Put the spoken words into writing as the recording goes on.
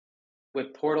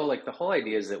with Portal, like the whole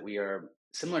idea is that we are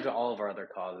similar to all of our other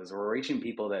causes. We're reaching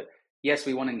people that, yes,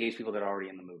 we want to engage people that are already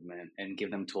in the movement and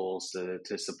give them tools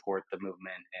to support the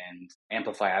movement and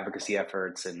amplify advocacy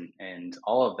efforts and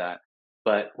all of that.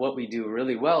 But what we do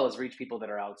really well is reach people that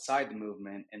are outside the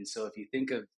movement. And so if you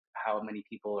think of how many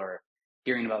people are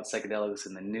hearing about psychedelics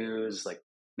in the news, like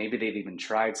maybe they've even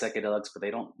tried psychedelics, but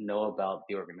they don't know about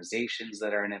the organizations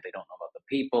that are in it. They don't know about the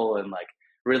people and like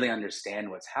really understand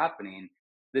what's happening.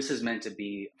 This is meant to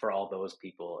be for all those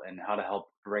people and how to help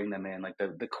bring them in. Like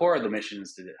the core of the mission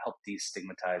is to help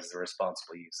destigmatize the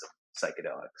responsible use of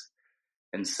psychedelics.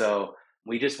 And so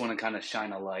we just want to kind of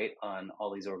shine a light on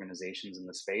all these organizations in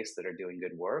the space that are doing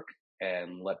good work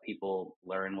and let people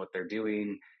learn what they're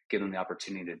doing, give them the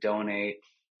opportunity to donate,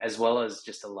 as well as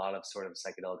just a lot of sort of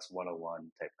psychedelics 101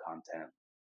 type content.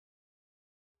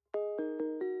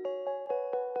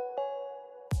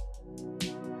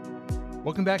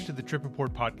 Welcome back to the Trip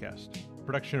Report podcast,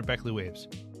 production of Beckley Waves,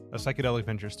 a psychedelic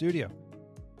venture studio.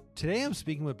 Today I'm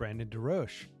speaking with Brandon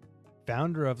Deroche,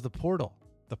 founder of The Portal,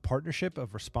 the partnership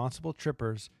of responsible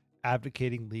trippers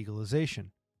advocating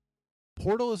legalization.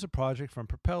 Portal is a project from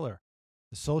Propeller,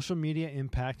 the social media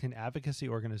impact and advocacy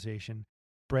organization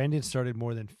Brandon started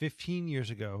more than 15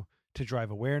 years ago to drive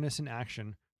awareness and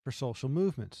action for social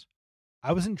movements.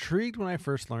 I was intrigued when I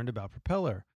first learned about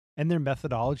Propeller and their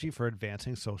methodology for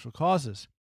advancing social causes.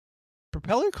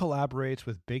 Propeller collaborates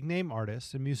with big-name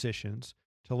artists and musicians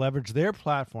to leverage their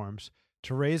platforms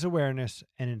to raise awareness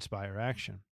and inspire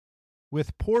action.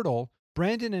 With Portal,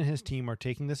 Brandon and his team are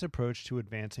taking this approach to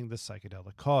advancing the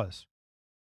psychedelic cause.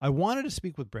 I wanted to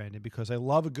speak with Brandon because I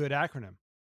love a good acronym,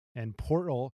 and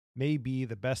Portal may be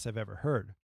the best I've ever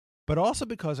heard, but also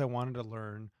because I wanted to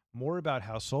learn more about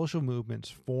how social movements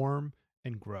form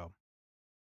and grow.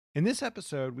 In this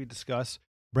episode, we discuss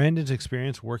Brandon's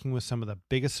experience working with some of the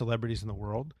biggest celebrities in the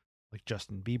world, like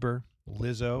Justin Bieber,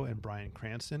 Lizzo, and Bryan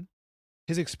Cranston,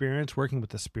 his experience working with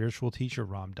the spiritual teacher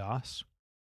Ram Dass,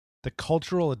 the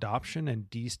cultural adoption and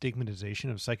destigmatization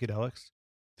of psychedelics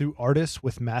through artists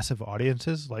with massive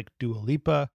audiences like Dua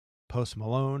Lipa, Post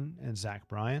Malone, and Zach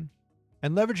Bryan,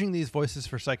 and leveraging these voices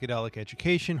for psychedelic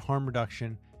education, harm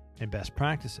reduction, and best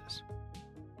practices.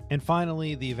 And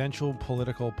finally, the eventual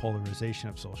political polarization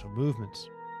of social movements,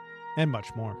 and much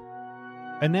more.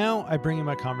 And now I bring you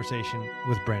my conversation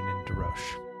with Brandon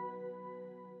Deroche.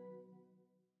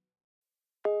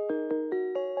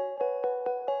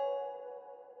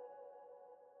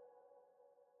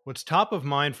 What's top of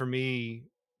mind for me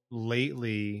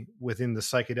lately within the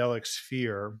psychedelic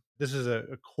sphere, this is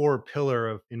a core pillar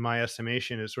of, in my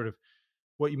estimation, is sort of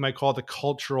what you might call the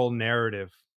cultural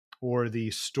narrative, or the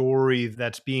story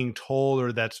that's being told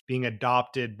or that's being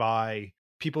adopted by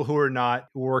people who are not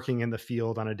working in the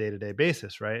field on a day-to-day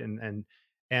basis, right?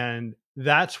 And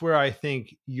that's where I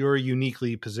think you're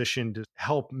uniquely positioned to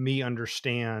help me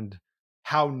understand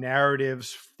how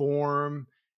narratives form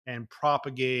and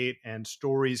propagate, and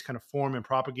stories kind of form and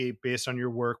propagate based on your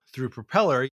work through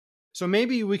Propeller. So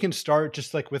maybe we can start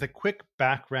just like with a quick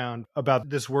background about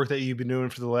this work that you've been doing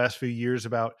for the last few years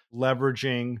about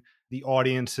leveraging the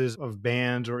audiences of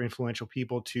bands or influential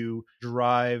people to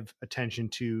drive attention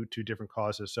to different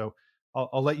causes. So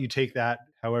I'll let you take that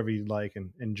however you'd like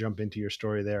and jump into your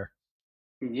story there.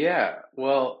 Yeah,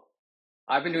 well,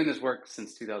 I've been doing this work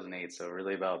since 2008, so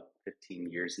really about 15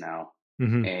 years now.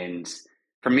 Mm-hmm. And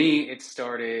for me, it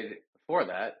started before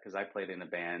that because I played in a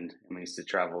band and we used to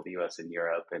travel the US and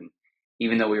Europe. And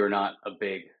even though we were not a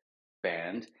big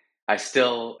band, I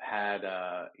still had,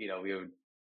 we would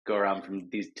go around from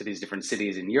these different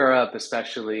cities in Europe,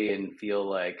 especially, and feel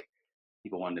like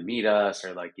people wanted to meet us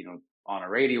or like, on a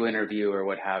radio interview or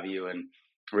what have you, and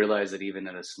realize that even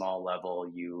at a small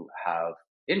level, you have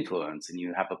influence and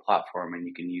you have a platform and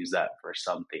you can use that for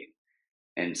something.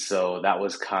 And so that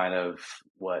was kind of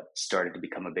what started to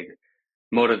become a big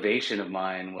motivation of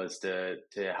mine, was to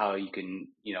how you can,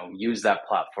 use that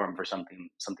platform for something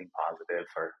positive,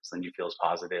 or something you feel is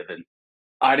positive. And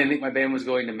I didn't think my band was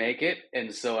going to make it.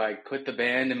 And so I quit the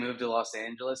band and moved to Los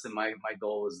Angeles. And my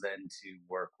goal was then to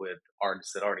work with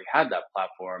artists that already had that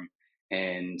platform.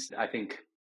 And I think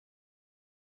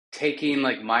taking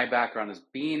like my background as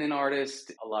being an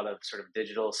artist, a lot of sort of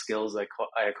digital skills I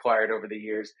acquired over the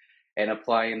years, and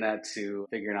applying that to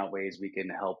figuring out ways we can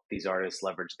help these artists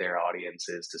leverage their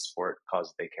audiences to support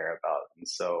causes they care about. And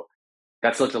so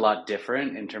that's looked a lot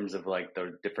different in terms of like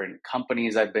the different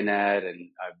companies I've been at. And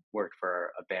I've worked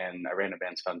for a band. I ran a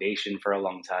band's foundation for a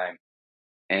long time.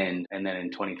 And then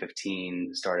in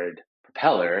 2015 started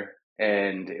Propeller.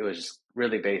 And it was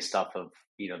really based off of,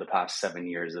 the past 7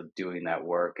 years of doing that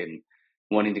work and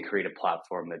wanting to create a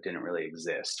platform that didn't really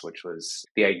exist, which was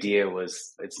the idea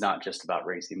was it's not just about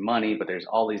raising money, but there's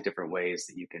all these different ways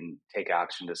that you can take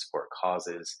action to support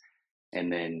causes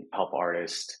and then help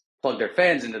artists plug their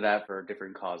fans into that for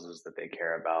different causes that they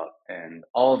care about. And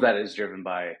all of that is driven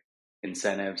by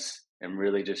incentives and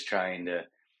really just trying to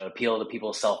appeal to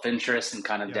people's self-interest and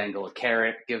kind of Yeah. dangle a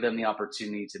carrot, give them the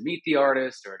opportunity to meet the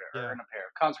artist or to Yeah. earn a pair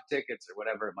of concert tickets or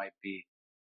whatever it might be.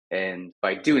 And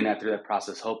by doing that through that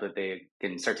process, hope that they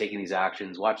can start taking these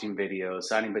actions, watching videos,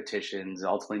 signing petitions, and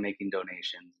ultimately making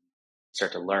donations,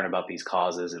 start to learn about these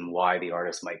causes and why the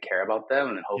artist might care about them,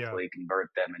 and then Yeah. hopefully convert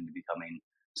them into becoming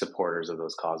supporters of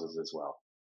those causes as well.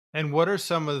 And what are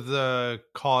some of the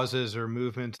causes or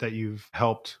movements that you've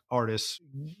helped artists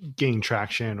gain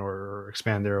traction or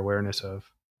expand their awareness of?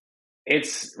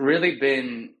 It's really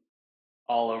been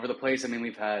all over the place. I mean,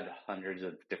 we've had hundreds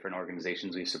of different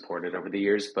organizations we've supported over the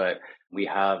years, but we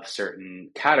have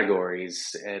certain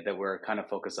categories that we're kind of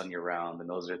focused on year round. And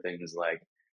those are things like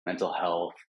mental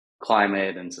health,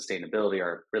 climate, and sustainability,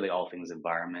 are really all things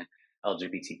environment,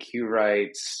 LGBTQ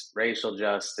rights, racial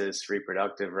justice,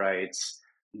 reproductive rights.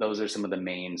 Those are some of the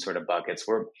main sort of buckets.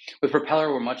 With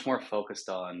Propeller, we're much more focused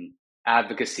on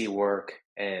advocacy work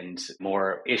and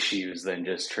more issues than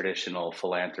just traditional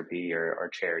philanthropy or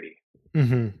charity.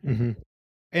 Hmm.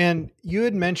 And you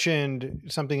had mentioned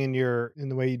something in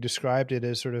the way you described it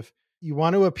as sort of you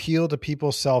want to appeal to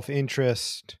people's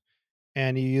self-interest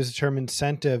and you use the term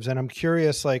incentives. And I'm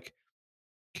curious, like,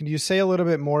 can you say a little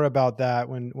bit more about that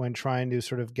when trying to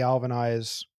sort of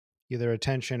galvanize either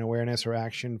attention, awareness, or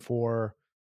action for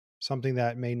something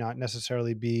that may not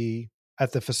necessarily be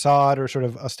at the facade or sort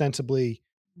of ostensibly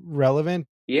relevant?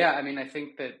 Yeah, I mean, I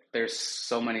think that there's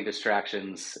so many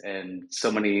distractions and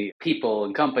so many people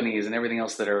and companies and everything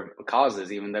else that are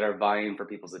causes, even that are vying for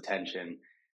people's attention.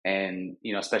 And,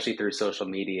 especially through social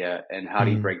media, and how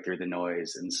do you Mhm. break through the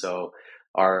noise? And so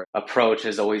our approach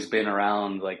has always been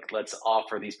around like, let's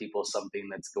offer these people something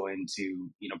that's going to,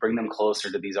 bring them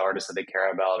closer to these artists that they care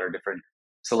about or different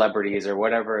celebrities or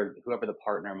whatever, whoever the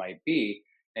partner might be.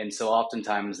 And so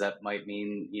oftentimes that might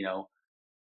mean,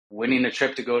 winning a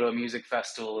trip to go to a music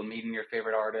festival and meeting your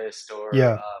favorite artist, or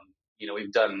Yeah.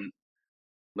 we've done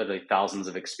literally thousands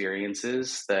of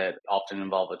experiences that often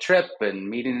involve a trip and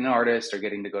meeting an artist or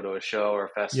getting to go to a show or a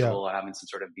Yeah. festival and having some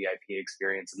sort of vip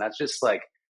experience, and that's just like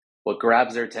what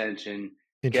grabs their attention,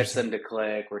 gets Interesting. them to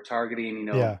click. We're targeting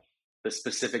Yeah. the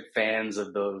specific fans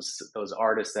of those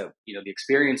artists that the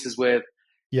experience is with,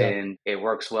 Yeah. and it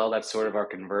works well. That's sort of our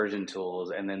conversion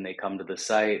tools. And then they come to the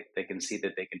site, they can see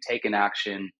that they can take an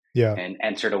action Yeah. and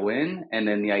enter to win. And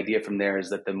then the idea from there is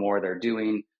that the more they're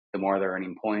doing, the more they're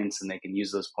earning points, and they can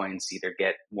use those points to either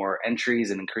get more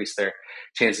entries and increase their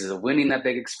chances of winning that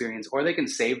big experience, or they can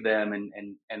save them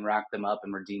and rack them up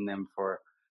and redeem them for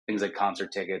things like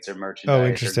concert tickets or Oh, merchandise or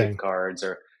gift interesting. cards,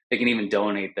 or they can even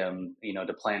donate them,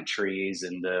 to plant trees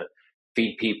and to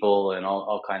feed people and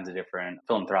all kinds of different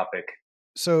philanthropic.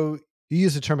 So you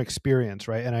use the term experience,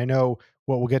 right? And I know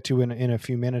what we'll get to in a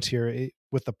few minutes here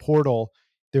with the portal.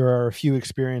 There are a few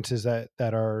experiences that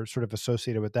are sort of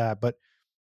associated with that, but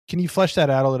can you flesh that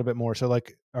out a little bit more? So,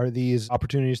 like, are these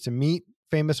opportunities to meet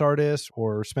famous artists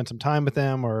or spend some time with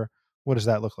them, or what does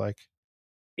that look like?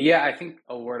 Yeah, I think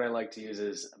a word I like to use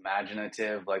is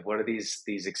imaginative. Like, what are these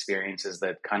experiences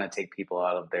that kind of take people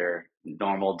out of their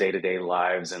normal day to day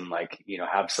lives and like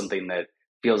have something that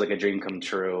feels like a dream come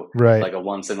true, Right. like a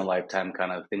once in a lifetime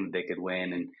kind of thing that they could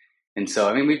win. And so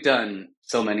I mean, we've done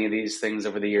so many of these things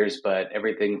over the years, but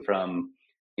everything from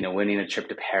winning a trip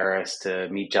to Paris to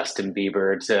meet Justin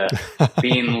Bieber to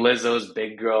being Lizzo's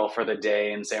big girl for the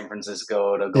day in San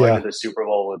Francisco to going to Yeah. the Super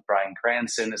Bowl with Bryan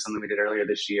Cranston is something we did earlier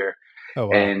this year. Oh,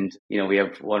 wow. And we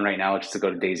have one right now, which is to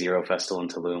go to Day Zero Festival in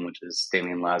Tulum, which is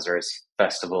Damian Lazarus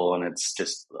Festival, and it's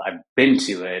just I've been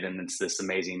to it, and it's this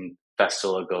amazing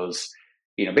festival. It goes,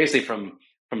 basically from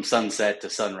sunset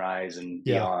to sunrise and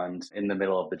Yeah. beyond, in the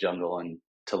middle of the jungle in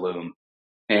Tulum,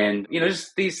 and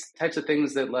just these types of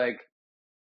things that like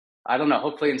I don't know,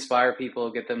 hopefully inspire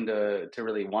people, get them to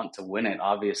really want to win it,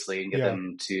 obviously, and get Yeah.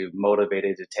 them to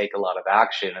motivated to take a lot of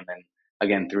action. And then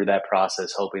again, through that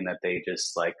process, hoping that they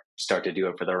just like start to do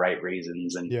it for the right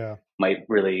reasons and Yeah. might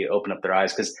really open up their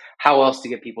eyes. Because how else to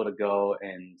get people to go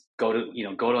to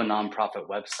a nonprofit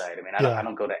website? I mean, I Yeah.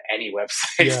 don't go to any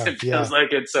websites. Yeah. It feels Yeah.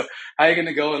 like it. So how are you going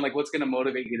to go and like what's going to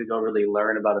motivate you to go really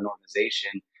learn about an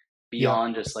organization Yeah.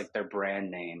 beyond just like their brand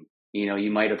name?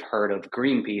 You might have heard of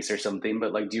Greenpeace or something,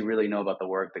 but like, do you really know about the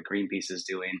work that Greenpeace is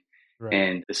doing? Right.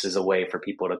 And this is a way for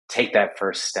people to take that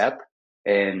first step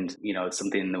And, it's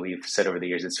something that we've said over the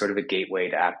years. It's sort of a gateway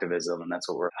to activism. And that's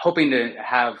what we're hoping to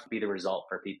have be the result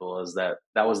for people, is that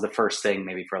was the first thing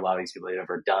maybe for a lot of these people they've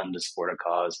ever done to support a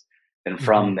cause. And Hmm.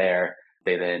 from there,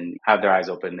 they then have their eyes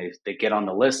open. They get on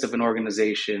the list of an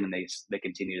organization, and they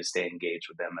continue to stay engaged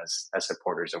with them as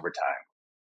supporters over time.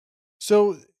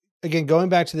 So again, going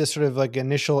back to this sort of like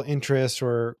initial interest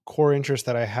or core interest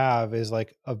that I have is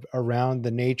like around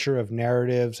the nature of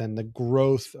narratives and the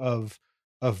growth of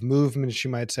movements, you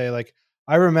might say. Like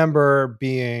I remember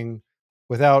being,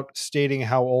 without stating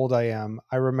how old I am,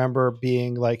 I remember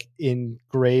being like in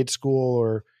grade school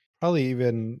or probably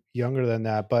even younger than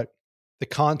that, but the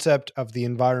concept of the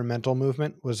environmental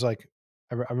movement was like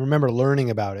I remember learning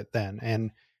about it then,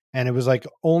 and it was like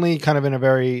only kind of in a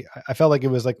very, I felt like it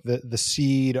was like the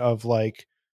seed of like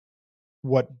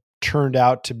what turned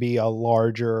out to be a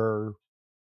larger,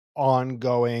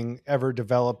 ongoing, ever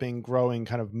developing, growing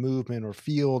kind of movement or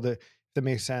field, that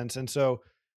makes sense. And so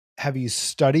have you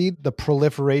studied the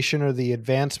proliferation or the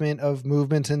advancement of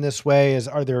movements in this way?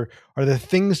 Are there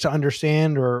things to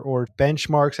understand or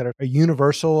benchmarks that are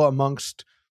universal amongst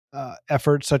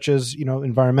efforts such as,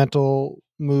 environmental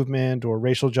movement or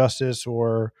racial justice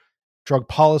or drug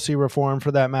policy reform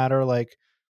for that matter? Like,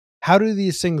 how do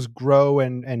these things grow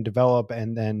and develop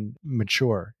and then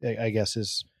mature, I guess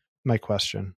is my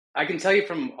question. I can tell you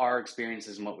from our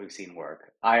experiences and what we've seen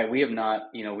work. We have not,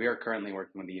 we are currently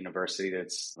working with a university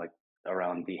that's like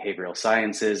around behavioral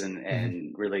sciences, and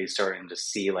Hmm. really starting to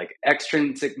see like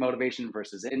extrinsic motivation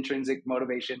versus intrinsic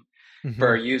motivation for Hmm.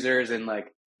 our users, and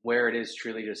like where it is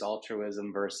truly just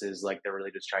altruism versus like they're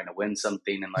really just trying to win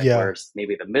something, and like Yeah. where's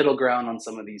maybe the middle ground on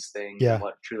some of these things, and Yeah.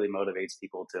 what truly motivates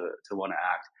people to want to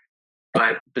act.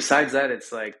 But besides that,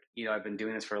 it's like, I've been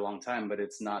doing this for a long time, but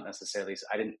it's not necessarily,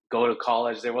 I didn't go to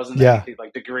college. There wasn't Yeah. anything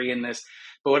like degree in this.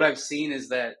 But what I've seen is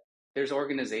that there's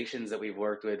organizations that we've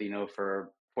worked with,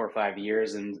 for 4 or 5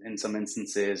 years in some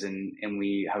instances, and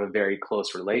we have a very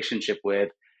close relationship with.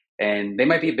 And they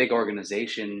might be a big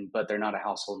organization, but they're not a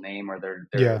household name, or they're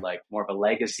Yeah. like more of a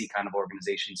legacy kind of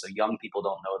organization. So young people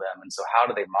don't know them. And so how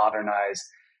do they modernize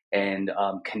and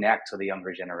connect with the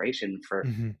younger generation?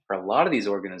 Hmm. For a lot of these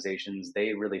organizations,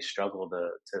 they really struggle to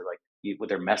like with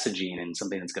their messaging and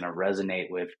something that's going to resonate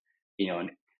with,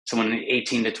 someone in the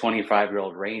 18 to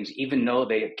 25-year-old range, even though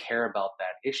they care about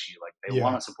that issue. Like they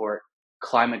want Yeah. to support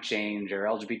climate change or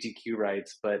LGBTQ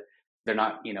rights, but they're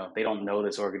not, they don't know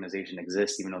this organization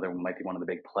exists, even though they might be one of the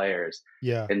big players.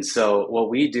 Yeah. And so what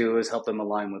we do is help them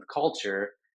align with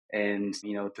culture, and,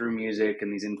 through music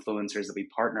and these influencers that we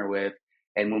partner with.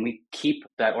 And when we keep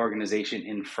that organization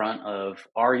in front of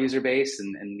our user base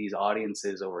and these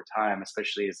audiences over time,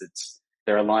 especially as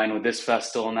they're aligned with this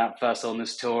festival and that festival and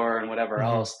this tour and whatever Hmm.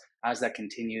 else, as that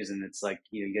continues, and it's like,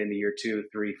 you get into year 2,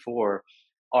 3, 4,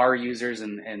 our users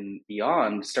and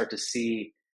beyond start to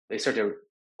see, they start to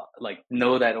like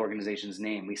know that organization's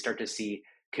name. We start to see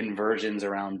conversions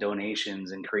around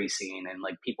donations increasing, and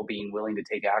like people being willing to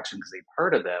take action because they've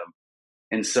heard of them.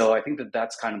 And so I think that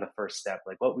that's kind of the first step.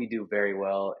 Like what we do very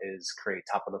well is create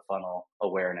top of the funnel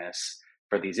awareness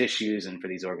for these issues and for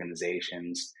these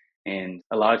organizations. And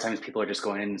a lot of times people are just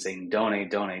going in and saying, donate,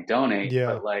 donate, donate. Yeah.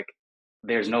 But like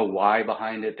there's no why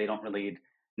behind it. They don't really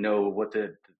know what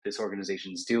this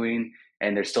organization's doing.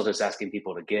 And they're still just asking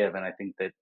people to give. And I think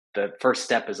that the first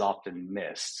step is often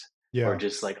missed, or Yeah.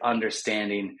 just like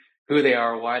understanding who they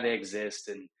are, why they exist.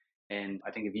 And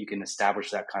I think if you can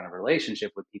establish that kind of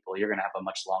relationship with people, you're going to have a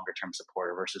much longer term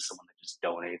supporter versus someone that just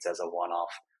donates as a one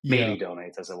off, Yeah. maybe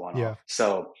donates as a one off. Yeah.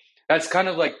 So that's kind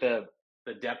of like the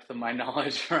depth of my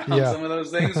knowledge around Yeah. some of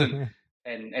those things,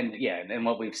 and yeah, and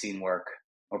what we've seen work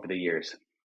over the years.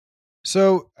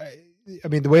 So, I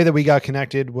mean, the way that we got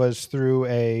connected was through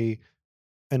an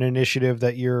initiative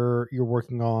that you're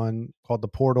working on called the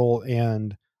Portal,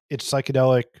 and it's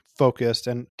psychedelic focused.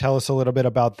 And tell us a little bit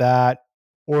about that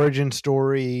origin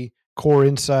story, core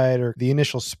insight, or the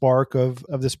initial spark of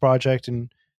this project, and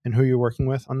who you're working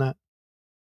with on that.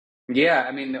 Yeah,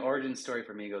 I mean, the origin story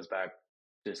for me goes back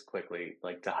just quickly,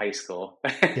 like to high school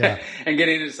Yeah. and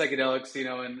getting into psychedelics,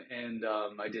 and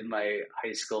I did my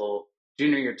high school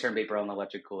junior year term paper on the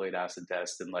electric Kool-Aid acid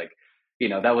test, and like,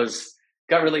 that was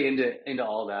got really into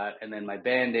all that, and then my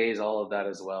band days, all of that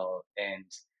as well, and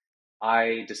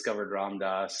I discovered Ram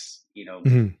Dass,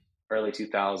 Hmm. early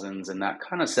 2000s, and that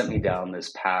kind of sent me down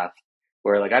this path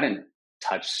where like I didn't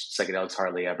touch psychedelics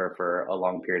hardly ever for a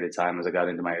long period of time as I got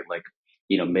into my like,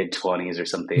 mid 20s or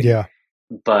something. Yeah.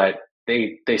 But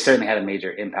they certainly had a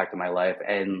major impact on my life,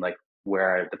 and like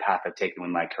where the path I've taken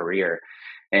with my career.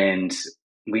 And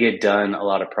we had done a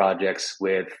lot of projects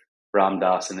with Ram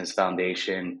Dass and his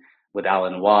foundation, with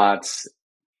Alan Watts,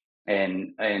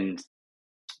 and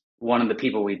one of the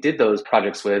people we did those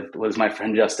projects with was my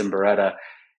friend Justin Beretta,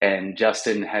 and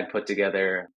Justin had put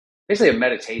together basically a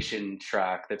meditation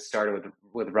track that started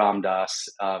with Ram Dass.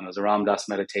 It was a Ram Dass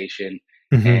meditation,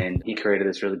 Mm-hmm. and he created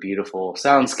this really beautiful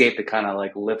soundscape that kind of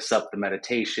like lifts up the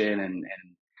meditation, and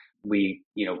we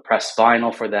pressed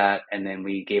vinyl for that, and then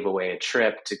we gave away a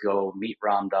trip to go meet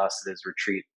Ram Dass at his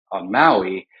retreat on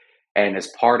Maui, and as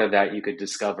part of that, you could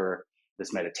discover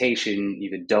this meditation. You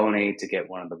could donate to get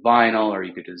one of the vinyl, or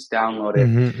you could just download it.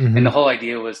 Mm-hmm. And Mm-hmm. the whole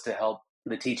idea was to help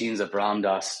the teachings of Ram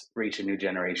Dass reach a new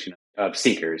generation of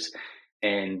seekers,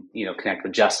 and connect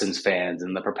with Justin's fans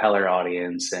and the Propeller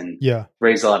audience, and Yeah.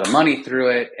 raise a lot of money through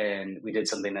it. And we did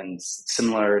something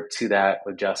similar to that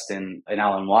with Justin and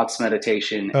Alan Watts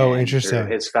meditation, Oh, and through interesting.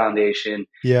 his foundation.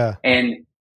 Yeah. And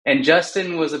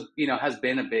Justin was has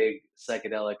been a big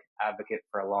psychedelic advocate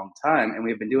for a long time, and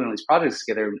we've been doing these projects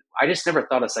together. I just never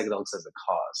thought of psychedelics as a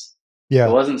cause. It Yeah.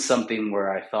 wasn't something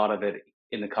where I thought of it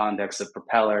in the context of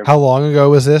Propeller. How long ago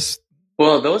was this?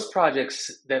 Well, those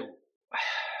projects that I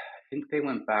think they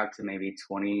went back to maybe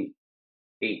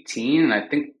 2018, and I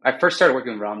think I first started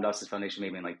working with Ram Dass's foundation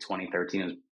maybe in like 2013.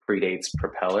 It predates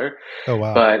Propeller, Oh,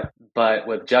 wow. but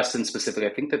with Justin specifically,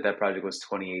 I think that project was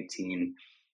 2018,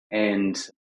 and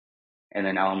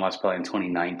then Alan Watts probably in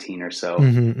 2019 or so.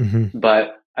 Mm-hmm. Mm-hmm.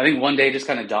 But I think one day it just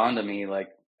kind of dawned on me, like,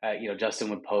 Justin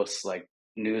would post like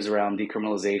news around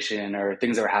decriminalization or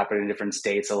things that were happening in different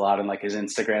states a lot in like his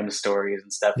Instagram stories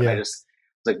and stuff. And I Yeah. just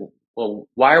was like, well,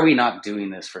 why are we not doing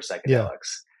this for Yeah.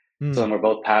 psychedelics? Mm. Something we're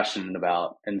both passionate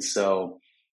about. And so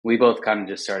we both kind of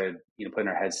just started, putting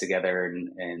our heads together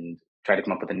and try to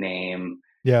come up with a name, and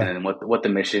Yeah. then what the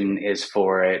mission is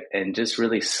for it, and just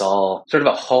really saw sort of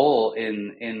a hole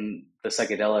in the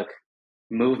psychedelic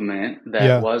movement that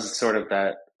Yeah. was sort of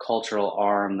that cultural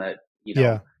arm that,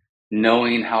 Yeah.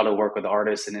 knowing how to work with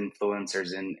artists and influencers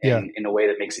Yeah. in a way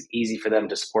that makes it easy for them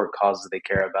to support causes they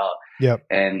care about, Yep.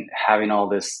 and having all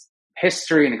this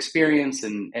history and experience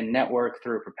and network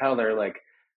through Propeller, like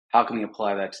how can we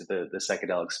apply that to the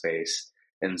psychedelic space?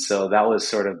 And so that was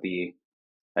sort of the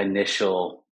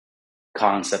initial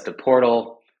concept of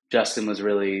Portal. Justin was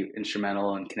really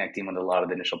instrumental in connecting with a lot of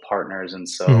the initial partners. And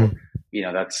so,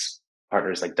 Mm-hmm. that's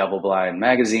partners like Double Blind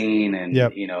Magazine, and,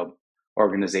 Yep.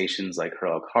 organizations like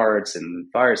Heroic Hearts and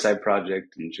Fireside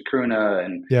Project and Chacruna,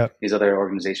 and Yep. these other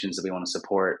organizations that we want to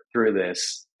support through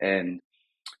this. And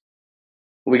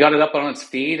we got it up on its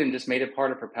feet and just made it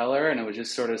part of Propeller. And it was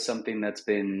just sort of something that's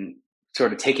been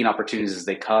sort of taking opportunities as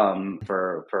they come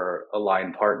for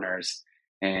aligned partners.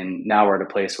 And now we're at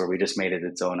a place where we just made it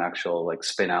its own actual like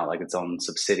spin out, like its own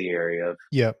subsidiary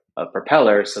Yep. of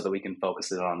Propeller, so that we can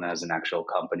focus it on as an actual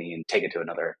company and take it to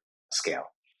another scale.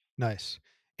 Nice.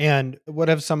 And what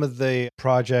have some of the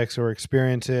projects or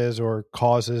experiences or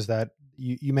causes that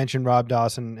you mentioned Rob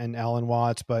Dawson and Alan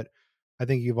Watts, but I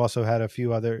think you've also had a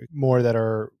few other more that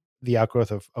are the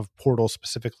outgrowth of Portal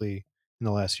specifically in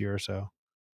the last year or so.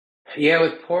 Yeah,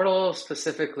 with Portal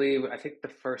specifically, I think the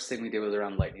first thing we did was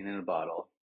around Lightning in a Bottle.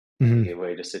 And we Mm-hmm. gave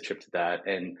away just a trip to that.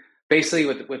 And basically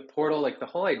with Portal, like the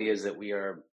whole idea is that we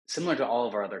are similar to all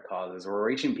of our other causes. We're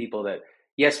reaching people that,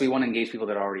 yes, we want to engage people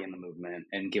that are already in the movement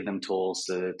and give them tools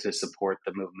to support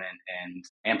the movement and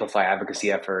amplify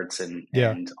advocacy efforts Yeah.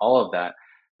 and all of that.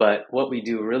 But what we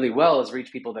do really well is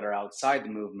reach people that are outside the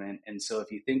movement. And so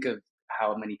if you think of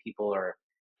how many people are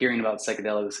hearing about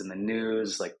psychedelics in the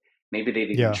news, like maybe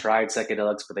they've even Yeah. tried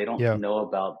psychedelics, but they don't Yeah. know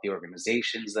about the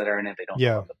organizations that are in it. They don't know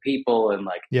Yeah. about the people, and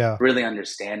like Yeah. really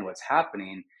understand what's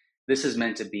happening. This is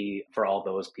meant to be for all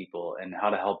those people, and how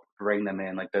to help bring them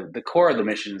in. Like the core of the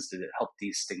mission is to help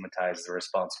destigmatize the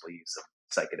responsible use of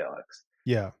psychedelics.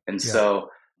 Yeah. And Yeah. so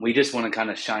we just want to kind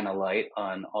of shine a light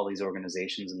on all these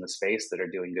organizations in the space that are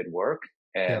doing good work,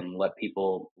 Yep. and let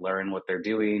people learn what they're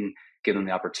doing, give them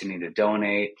the opportunity to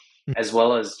donate, Mm. as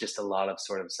well as just a lot of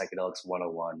sort of psychedelics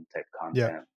 101 type Yep.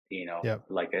 content. Yep.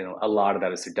 Like a lot of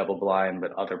that is through Double Blind,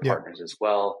 but other Yep. partners as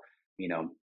well. You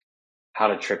know, how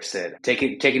to trip sit,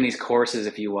 taking these courses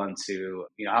if you want to,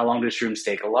 how long does shrooms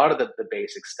take, a lot of the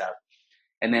basic stuff.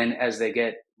 And then as they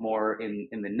get more in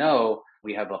the know,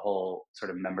 we have a whole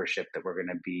sort of membership that we're going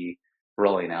to be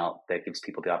rolling out that gives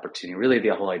people the opportunity. Really, the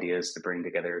whole idea is to bring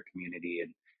together a community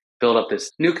and build up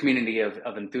this new community of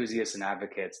enthusiasts and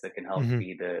advocates that can help Mm-hmm.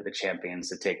 be the champions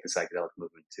to take the psychedelic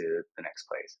movement to the next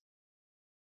place.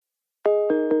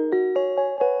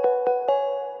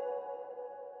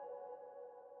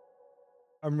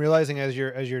 I'm realizing as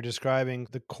you're describing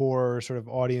the core sort of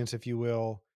audience, if you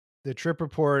will, the trip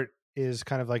report is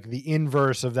kind of like the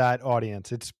inverse of that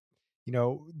audience. It's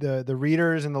the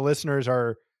readers and the listeners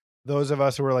are those of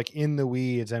us who are like in the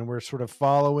weeds and we're sort of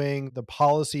following the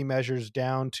policy measures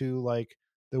down to like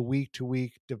the week to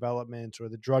week developments or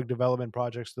the drug development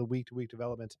projects, the week to week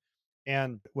developments.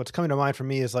 And what's coming to mind for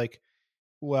me is like,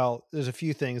 well, there's a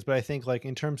few things, but I think like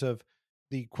in terms of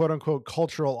the quote unquote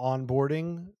cultural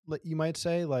onboarding, you might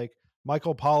say, like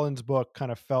Michael Pollan's book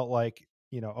kind of felt like,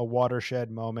 a watershed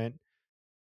moment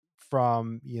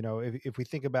from, if we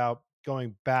think about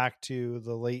going back to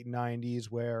the late 90s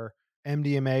where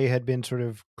MDMA had been sort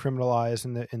of criminalized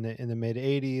in the mid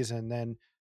 80s, and then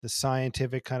the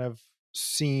scientific kind of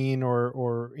scene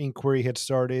or inquiry had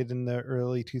started in the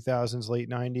early 2000s, late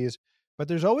 90s. But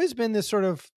there's always been this sort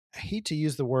of, I hate to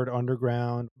use the word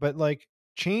underground, but like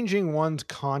changing one's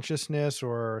consciousness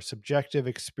or subjective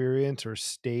experience or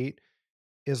state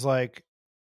is like,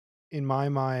 in my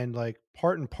mind, like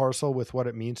part and parcel with what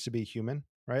it means to be human,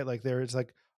 right? Like there's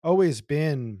like always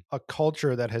been a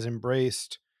culture that has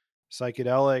embraced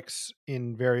psychedelics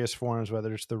in various forms,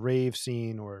 whether it's the rave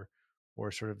scene or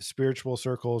sort of spiritual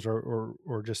circles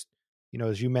or just,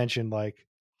 as you mentioned, like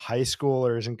high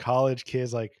schoolers and college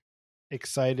kids, like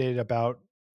excited about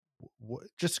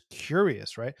just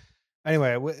curious, right?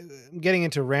 Anyway, I'm getting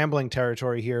into rambling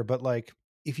territory here, but like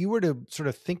if you were to sort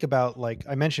of think about, like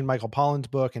I mentioned Michael Pollan's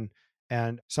book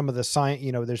and some of the science,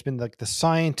 there's been like the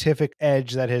scientific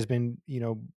edge that has been,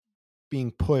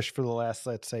 being pushed for the last,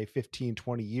 let's say 15,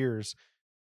 20 years.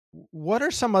 What are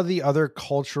some of the other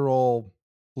cultural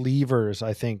levers,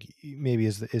 I think maybe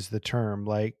is the term,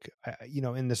 like,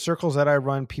 in the circles that I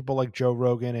run, people like Joe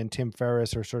Rogan and Tim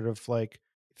Ferriss are sort of like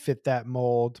fit that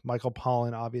mold. Michael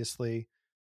Pollan, obviously,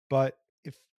 but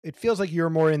if it feels like you're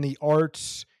more in the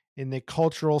arts, in the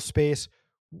cultural space,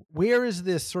 where is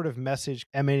this sort of message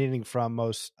emanating from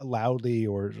most loudly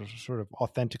or sort of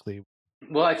authentically?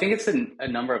 Well, I think it's in a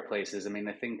number of places. I mean,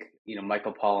 I think,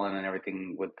 Michael Pollan and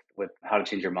everything with How to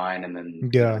Change Your Mind, and then,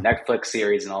 the Yeah. Netflix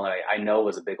series and all that, I know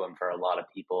was a big one for a lot of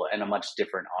people and a much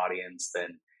different audience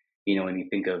than, when you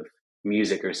think of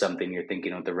music or something, you're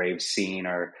thinking of the rave scene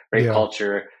or rave Yeah.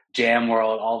 culture, jam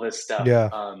world, all this stuff.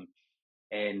 Yeah.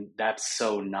 And that's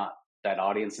so not that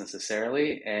audience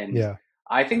necessarily. And Yeah.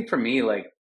 I think for me, like,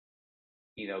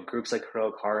 groups like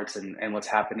Heroic Hearts and what's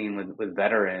happening with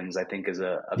veterans, I think is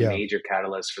a Yeah. major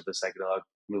catalyst for the psychedelic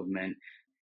movement.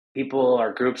 People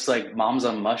are groups like Moms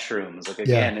on Mushrooms. Like, Yeah.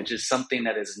 again, it's just something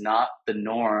that is not the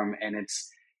norm. And it's,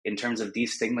 in terms of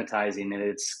destigmatizing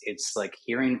it, it's like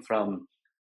hearing from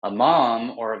a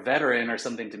mom or a veteran or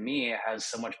something, to me, it has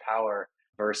so much power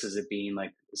versus it being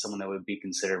like someone that would be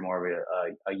considered more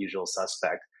of a usual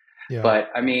suspect. Yeah. But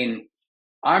I mean,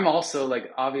 I'm also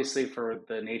like, obviously, for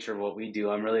the nature of what we do,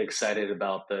 I'm really excited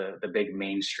about the big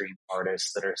mainstream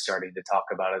artists that are starting to talk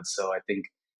about it. So I think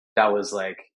that was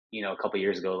like, a couple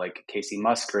years ago, like Casey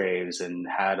Musgraves, and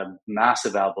had a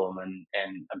massive album,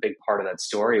 and a big part of that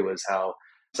story was how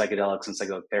psychedelics and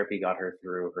psychedelic therapy got her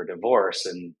through her divorce,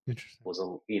 and Interesting. was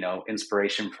a,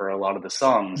 inspiration for a lot of the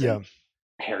songs. And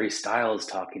Yeah. Harry Styles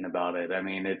talking about it. I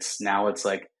mean, it's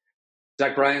like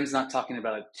Zach Bryan's not talking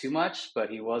about it too much, but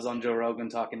he was on Joe Rogan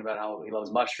talking about how he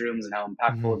loves mushrooms and how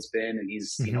impactful Hmm. it's been. And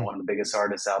he's, Hmm. one of the biggest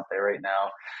artists out there right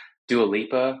now. Dua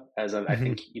Lipa, I Hmm.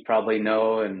 think you probably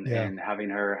know, Yeah. and having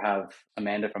her have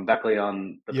Amanda from Beckley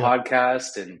on the Yep.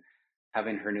 podcast, and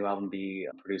having her new album be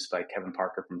produced by Kevin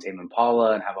Parker from Tame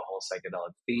Impala and have a whole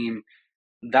psychedelic theme.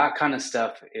 That kind of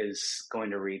stuff is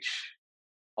going to reach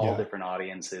all Yeah. different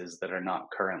audiences that are not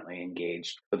currently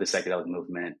engaged with the psychedelic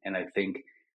movement. And I think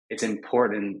it's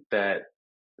important that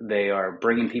they are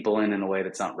bringing people in a way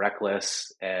that's not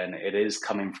reckless, and it is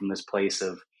coming from this place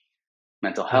of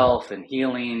mental Yeah. health and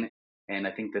healing. And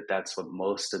I think that that's what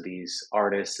most of these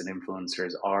artists and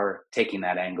influencers are taking,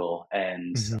 that angle.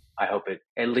 And Hmm. I hope it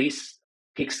at least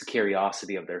piques the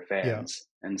curiosity of their Yeah. fans.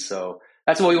 And so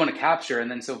that's what we want to capture.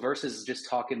 And then, so versus just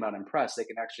talking about impress, they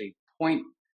can actually point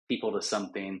people to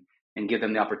something and give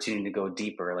them the opportunity to go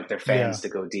deeper, like their Yeah. fans to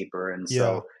go deeper. And Yeah.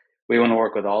 so we want to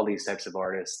work with all these types of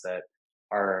artists that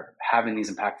are having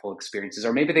these impactful experiences,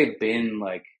 or maybe they've been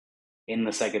like in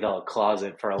the psychedelic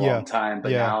closet for a Yeah. long time,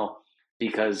 but Yeah. now,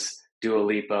 because Dua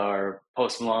Lipa or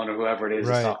Post Malone or whoever it is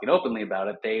Right. talking openly about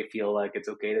it, they feel like it's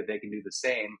okay that they can do the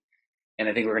same. And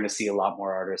I think we're going to see a lot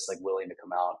more artists like willing to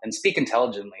come out and speak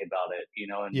intelligently about it,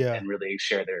 Yeah. and really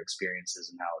share their experiences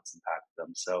and how it's impacted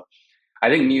them. So I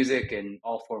think music and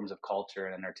all forms of culture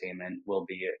and entertainment will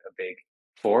be a big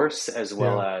force, as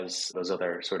well Yeah. as those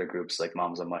other sort of groups like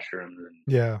Moms on Mushrooms and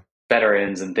Yeah.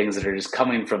 veterans and things that are just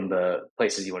coming from the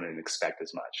places you wouldn't expect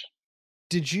as much.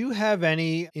 Did you have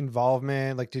any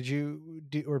involvement? Like, did you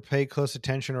do or pay close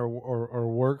attention or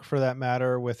work for that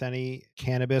matter with any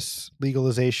cannabis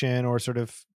legalization or sort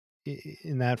of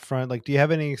in that front? Like, do you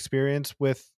have any experience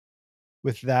with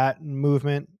that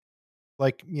movement?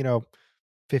 Like,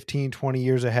 15, 20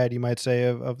 years ahead, you might say,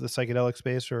 of the psychedelic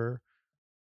space, or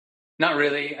Not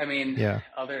really. I mean, yeah.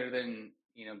 other than,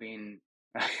 being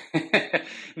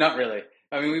not really.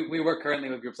 I mean, we work currently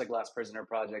with groups like Last Prisoner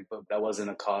Project, but that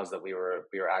wasn't a cause that we were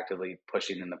actively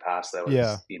pushing in the past that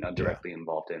Yeah. was, Yeah. directly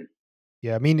involved in.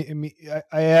 Yeah.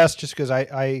 I asked just because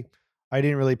I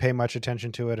didn't really pay much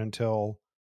attention to it until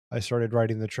I started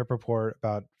writing the trip report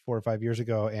about 4 or 5 years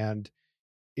ago. And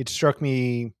it struck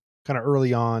me kind of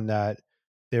early on that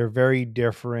they're very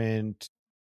different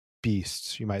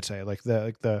beasts, you might say. Like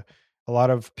the a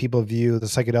lot of people view the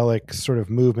psychedelic sort of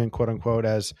movement, quote unquote,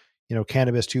 as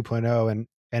cannabis 2.0,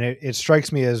 and it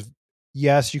strikes me as,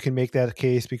 yes, you can make that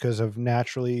case because of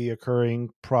naturally occurring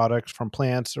products from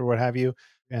plants or what have you,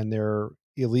 and their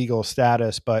illegal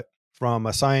status. But from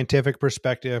a scientific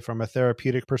perspective, from a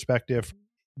therapeutic perspective,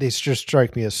 they just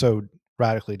strike me as so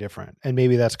radically different. And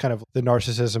maybe that's kind of the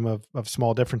narcissism of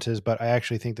small differences, but I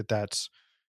actually think that that's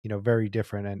very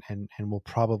different, and we'll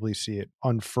probably see it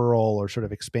unfurl or sort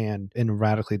of expand in a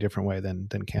radically different way than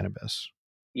cannabis.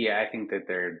 Yeah, I think that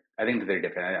they're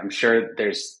different. I'm sure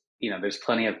there's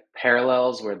plenty of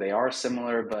parallels where they are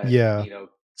similar, but Yeah.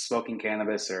 smoking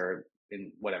cannabis or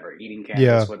in whatever, eating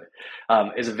cannabis,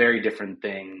 Yeah. is a very different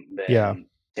thing Yeah. than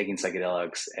taking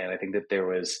psychedelics. And I think that there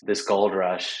was this gold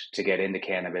rush to get into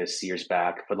cannabis years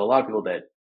back, but a lot of people that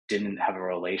didn't have a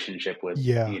relationship with,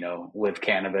 Yeah. with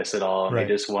cannabis at all, and they Right.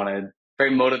 just wanted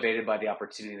very motivated by the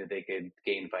opportunity that they could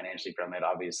gain financially from it,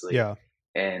 obviously. Yeah.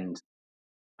 And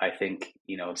I think,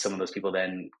 some of those people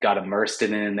then got immersed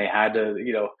in it and they had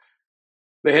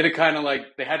to kind of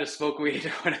like, they had to smoke weed or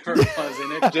whatever it was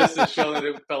in it just to show that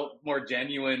it felt more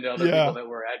genuine to other people Yeah.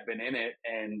 that had been in it,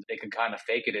 and they could kind of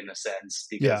fake it in a sense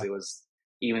because Yeah. it was,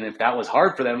 even if that was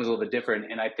hard for them, it was a little bit different.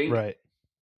 And I think, Right.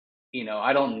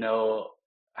 I don't know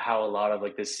how a lot of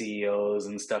like the CEOs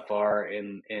and stuff are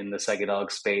in the psychedelic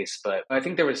space, but I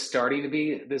think there was starting to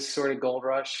be this sort of gold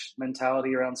rush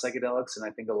mentality around psychedelics, and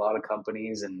I think a lot of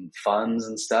companies and funds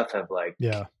and stuff have like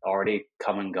Yeah. already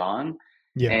come and gone.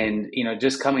 Yeah. And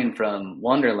just coming from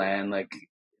Wonderland, like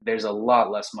there's a lot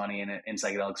less money in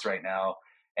psychedelics right now,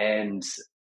 and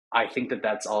I think that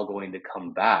that's all going to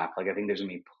come back. Like I think there's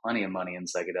going to be plenty of money in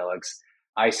psychedelics.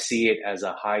 I see it as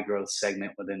a high growth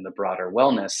segment within the broader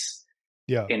wellness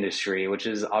Yeah. industry, which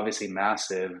is obviously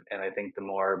massive. And I think the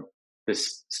more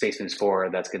this space moves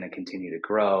forward, that's going to continue to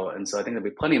grow. And so I think there'll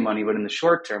be plenty of money, but in the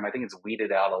short term, I think it's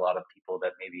weeded out a lot of people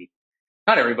that maybe,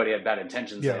 not everybody had bad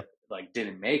intentions Yeah. that like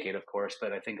didn't make it, of course,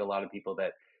 but I think a lot of people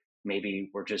that maybe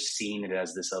were just seeing it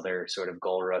as this other sort of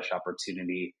gold rush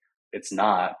opportunity. It's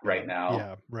not right Yeah. now.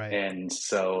 Yeah. Right. And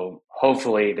so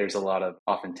hopefully there's a lot of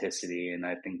authenticity. And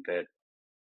I think that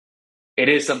it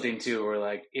is something too, where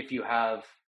like if you have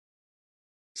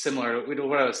similar to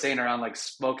what I was saying around like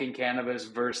smoking cannabis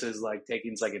versus like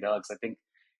taking psychedelics, I think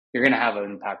you're going to have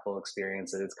an impactful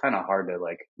experience that it's kind of hard to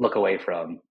like look away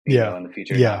from, Yeah. in the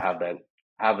future, and not Yeah.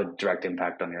 have a direct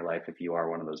impact on your life if you are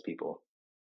one of those people.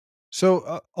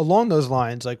 So along those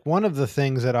lines, like one of the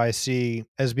things that I see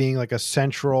as being like a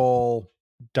central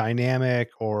dynamic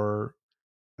or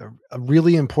a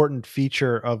really important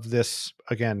feature of this,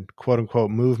 again, quote unquote,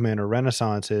 movement or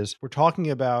renaissance is we're talking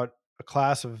about a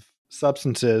class of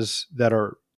substances that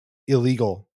are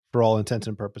illegal for all intents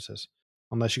and purposes,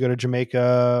 unless you go to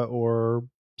Jamaica or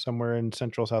somewhere in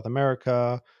Central South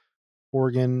America,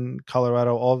 Oregon,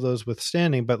 Colorado, all of those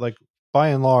withstanding. But like by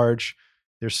and large,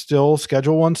 there's still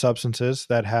Schedule One substances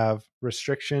that have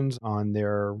restrictions on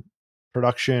their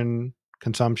production,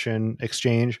 consumption,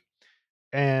 exchange.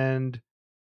 And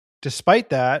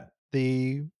despite that,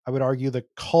 I would argue the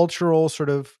cultural sort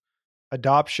of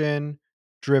adoption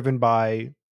driven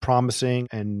by promising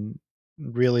and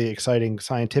really exciting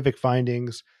scientific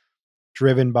findings,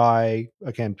 driven by,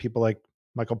 again, people like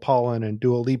Michael Pollan and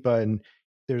Dua Lipa. And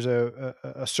there's a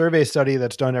survey study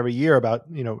that's done every year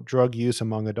about, drug use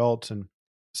among adults, and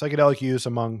psychedelic use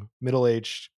among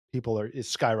middle-aged people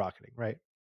is skyrocketing, right?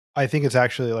 I think it's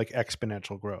actually like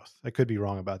exponential growth. I could be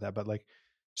wrong about that, but like,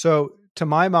 so to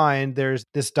my mind, there's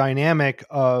this dynamic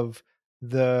of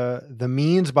the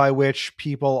means by which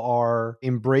people are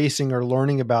embracing or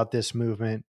learning about this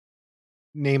movement,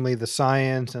 namely the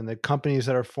science and the companies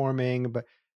that are forming, but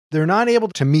they're not able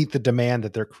to meet the demand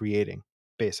that they're creating,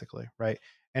 basically, right?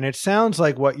 And it sounds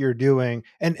like what you're doing,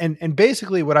 and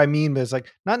basically what I mean is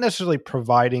like not necessarily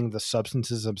providing the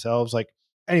substances themselves. Like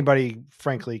anybody,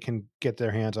 frankly, can get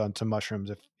their hands on some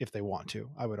mushrooms if they want to,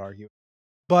 I would argue.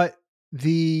 But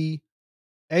the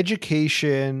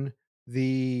education,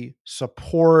 the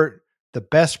support, the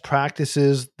best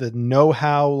practices, the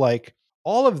know-how, like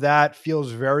all of that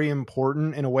feels very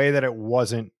important in a way that it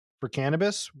wasn't for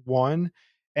cannabis, one.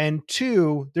 And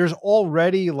two, there's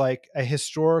already like a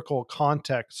historical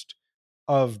context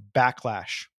of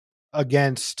backlash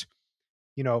against,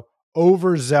 you know,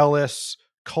 overzealous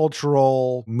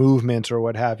cultural movements or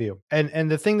what have you. And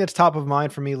the thing that's top of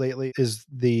mind for me lately is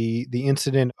the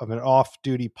incident of an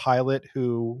off-duty pilot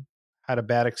who had a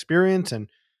bad experience and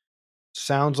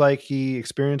sounds like he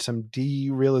experienced some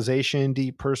derealization,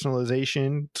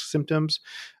 depersonalization symptoms.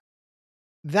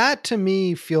 That to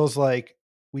me feels like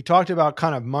we talked about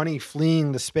kind of money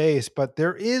fleeing the space, but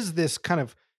there is this kind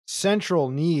of central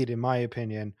need, in my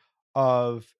opinion,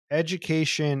 of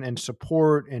education and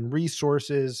support and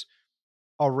resources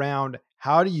around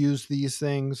how to use these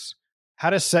things, how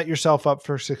to set yourself up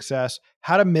for success,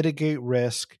 how to mitigate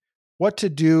risk, what to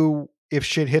do if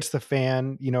shit hits the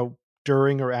fan, you know,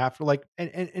 during or after. Like,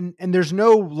 and there's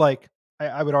no like,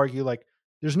 I would argue like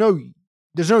there's no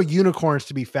there's no unicorns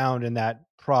to be found in that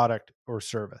product or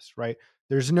service, right?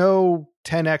 There's no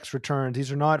 10x returns.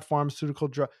 These are not pharmaceutical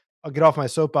drugs. I'll get off my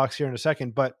soapbox here in a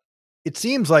second, but it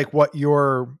seems like what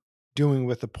you're doing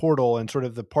with the portal and sort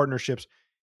of the partnerships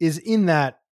is in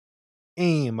that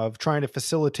aim of trying to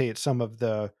facilitate some of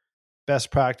the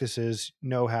best practices,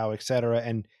 know-how, et cetera,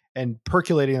 and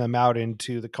percolating them out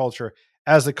into the culture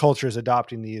as the culture is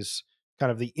adopting these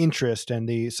kind of the interest and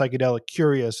the psychedelic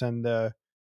curious and the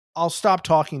I'll stop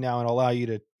talking now and allow you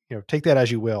to, you know, take that as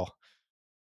you will.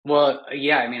 Well,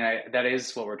 yeah, I mean, that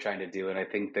is what we're trying to do. And I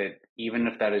think that even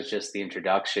if that is just the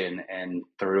introduction and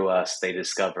through us, they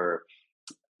discover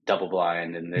double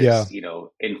blind and Yeah. there's,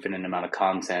 infinite amount of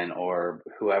content or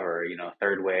whoever,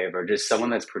 third wave or just someone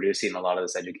that's producing a lot of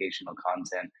this educational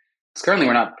content. Because currently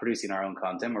we're not producing our own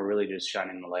content. We're really just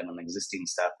shining the light on existing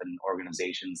stuff and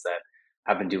organizations that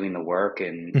have been doing the work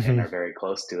and Hmm. are very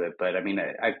close to it. But I mean,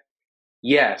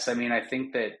 yes, I mean, I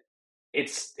think that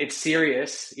it's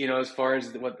serious, as far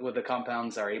as what the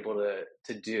compounds are able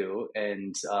to do,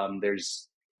 and there's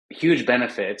huge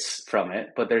benefits from it,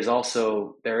 but there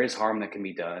is harm that can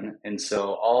be done, and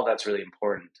so all of that's really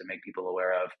important to make people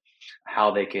aware of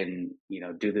how they can,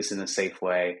 do this in a safe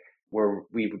way. Where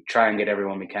we try and get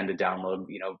everyone we can to download,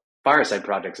 Fireside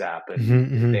Project's app, and Hmm.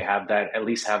 Hmm. they have that at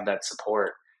least have that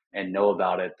support and know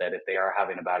about it. That if they are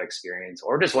having a bad experience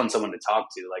or just want someone to talk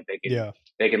to, like Yeah.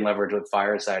 they can leverage what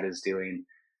Fireside is doing.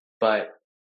 But,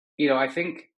 I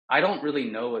think I don't really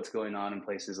know what's going on in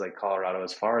places like Colorado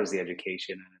as far as the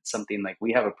education. And it's something like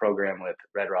we have a program with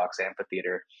Red Rocks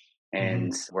Amphitheater Hmm.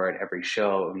 and we're at every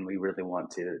show and we really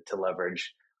want to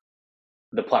leverage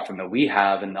the platform that we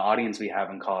have and the audience we have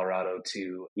in Colorado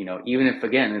to, even if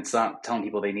again, it's not telling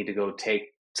people they need to go take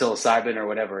psilocybin or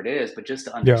whatever it is, but just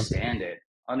to Yeah. understand it,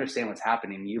 understand what's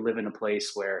happening. You live in a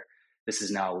place where this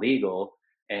is now legal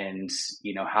and,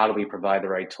 how do we provide the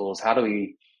right tools? How do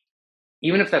we,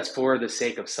 even if that's for the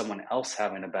sake of someone else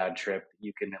having a bad trip,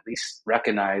 you can at least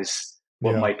recognize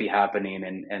what Yeah. might be happening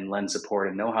and lend support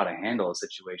and know how to handle a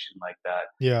situation like that,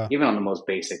 Yeah. even on the most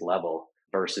basic level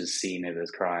versus seeing it as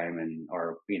crime and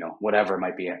or whatever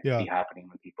might be Yeah. happening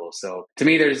with people. So to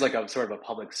me, there's like a sort of a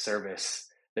public service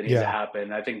that needs to Yeah.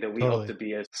 happen. I think that we hope Totally. to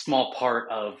be a small part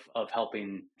of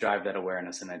helping drive that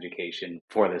awareness and education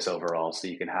for this overall, so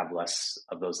you can have less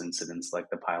of those incidents like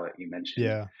the pilot you mentioned.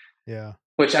 Yeah. Yeah.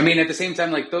 Which I mean, at the same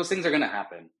time, like those things are going to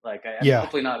happen. Like I mean, Yeah.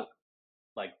 hopefully not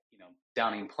like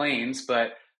downing planes,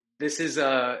 but this is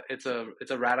it's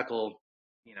a radical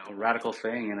radical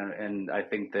thing, and I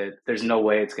think that there's no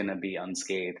way it's going to be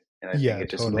unscathed. And I think Yeah.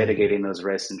 it's just Totally. mitigating those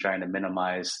risks and trying to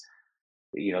minimize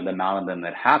the amount of them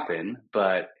that happen.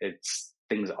 But it's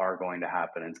things are going to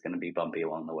happen. And it's going to be bumpy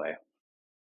along the way.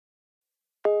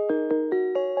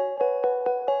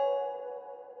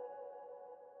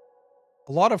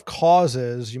 A lot of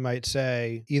causes, you might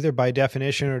say, either by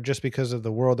definition or just because of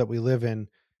the world that we live in,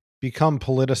 become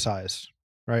politicized,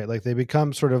 right? Like they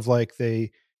become sort of like the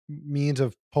means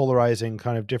of polarizing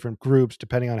kind of different groups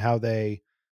depending on how they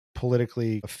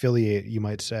politically affiliate, you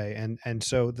might say. And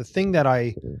so the thing that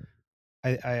I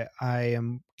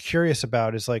am curious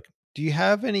about is like, do you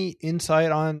have any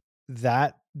insight on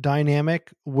that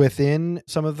dynamic within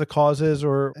some of the causes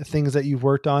or things that you've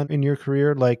worked on in your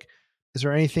career? Like, is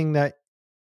there anything that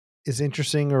is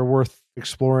interesting or worth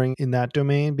exploring in that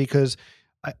domain? Because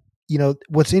I,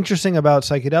 what's interesting about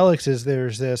psychedelics is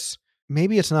there's this,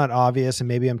 maybe it's not obvious and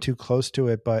maybe I'm too close to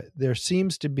it, but there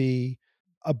seems to be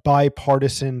a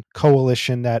bipartisan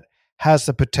coalition that has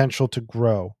the potential to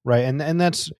grow, right? And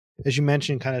that's, as you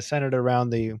mentioned, kind of centered around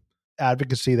the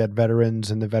advocacy that veterans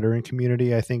and the veteran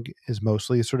community, I think, is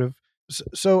mostly sort of.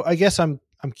 So I guess I'm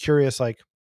curious, like,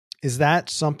 Is that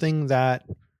something that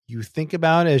you think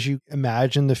about as you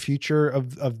imagine the future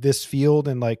of this field?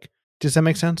 And like, does that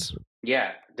make sense?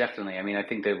 Yeah, definitely. I mean, I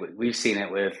think that we've seen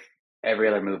it with every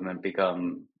other movement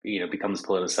becomes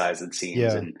politicized, it seems.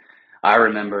 Yeah. And I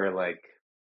remember like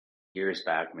years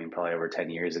back, I mean, probably over 10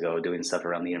 years ago, doing stuff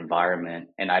around the environment.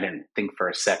 And I didn't think for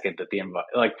a second that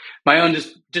like my own,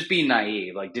 just being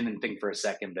naive, like didn't think for a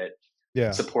second that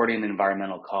Yeah. supporting an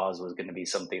environmental cause was going to be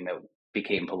something that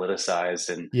became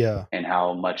politicized, Yeah. and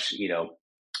how much,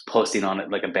 posting on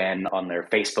it like a ban on their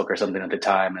Facebook or something at the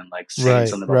time and like saying Right.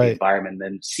 something about the Right. environment,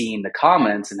 then seeing the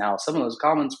comments and how some of those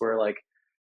comments were like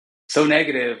so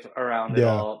negative around it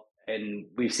Yeah. all. And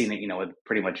we've seen it, with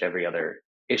pretty much every other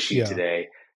issue Yeah. today.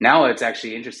 Now it's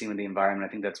actually interesting with the environment.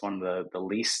 I think that's one of the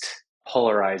least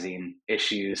polarizing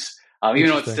issues. Even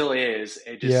though it Interesting. still is,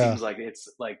 it just Yeah. seems like it's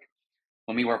like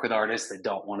when we work with artists that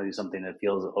don't want to do something that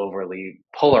feels overly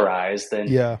polarized, then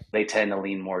Yeah. they tend to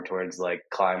lean more towards like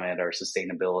climate or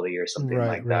sustainability or something Right.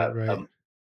 like Right. that,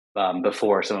 Right.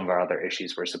 before some of our other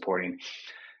issues we're supporting.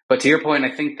 But to your point,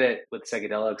 I think that with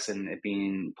psychedelics and it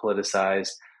being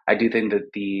politicized, I do think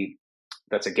that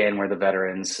that's again where the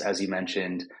veterans, as you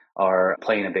mentioned, are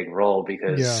playing a big role, Yeah.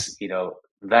 because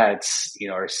vets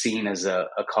are seen as a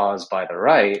cause by the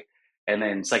right, and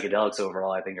then psychedelics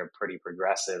overall I think are pretty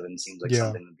progressive and seems like Yeah.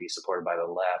 something to be supported by the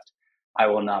left. I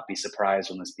will not be surprised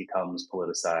when this becomes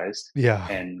politicized Yeah.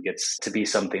 and gets to be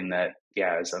something that,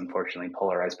 yeah, is unfortunately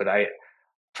polarized. But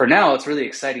for now, it's really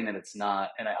exciting that it's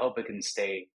not, and I hope it can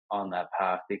stay on that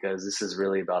path, because this is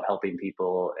really about helping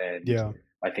people. And Yeah.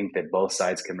 I think that both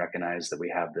sides can recognize that we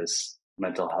have this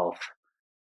mental health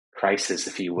crisis,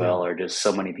 if you Yeah. will, or just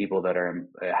so many people that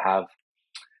have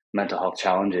mental health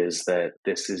challenges, that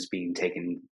this is being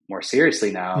taken more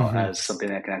seriously now Hmm. as something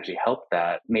that can actually help,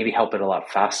 that maybe help it a lot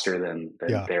faster than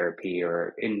Yeah. therapy,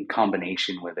 or in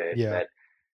combination with it. Yeah.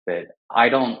 That I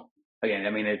don't, again, I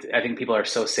mean, I think people are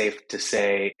so safe to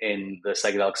say in the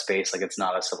psychedelic space, like it's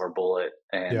not a silver bullet,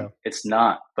 and Yeah. it's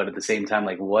not. But at the same time,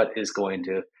 like what is going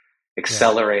to Yeah.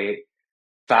 accelerate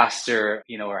faster,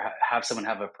 or have someone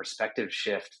have a perspective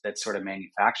shift that's sort of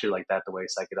manufactured like that, the way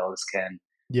psychedelics can.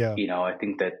 Yeah. I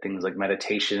think that things like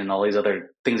meditation and all these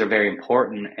other things are very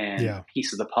important and a Yeah.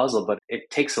 piece of the puzzle, but it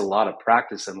takes a lot of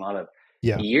practice and a lot of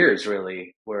Yeah. years,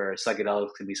 really, where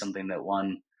psychedelics can be something that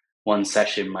one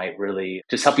session might really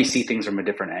just help you see things from a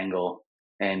different angle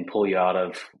and pull you out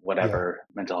of Yeah. whatever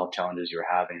mental health challenges you're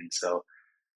having. So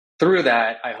through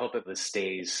that, I hope that this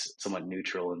stays somewhat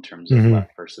neutral in terms of Hmm.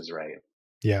 left versus right.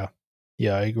 Yeah.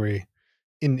 Yeah. I agree.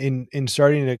 In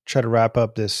starting to try to wrap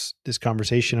up this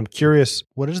conversation, I'm curious,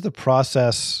 what is the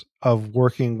process of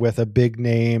working with a big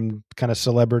name kind of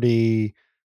celebrity?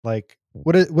 Like,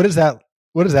 what is that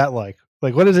like?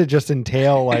 Like, what does it just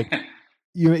entail? Like,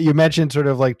 you mentioned sort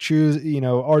of like choose,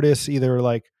 artists either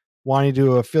like wanting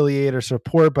to affiliate or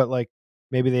support, but like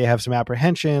maybe they have some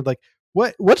apprehension. Like,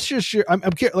 what's just your I'm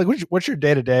curious, like what's your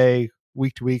day to day,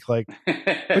 week to week, like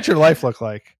what's your life look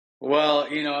like? Well,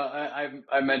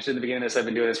 I mentioned at the beginning of this, I've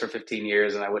been doing this for 15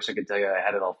 years, and I wish I could tell you I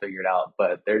had it all figured out.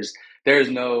 But there's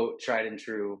no tried and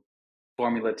true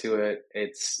formula to it.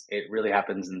 It really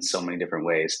happens in so many different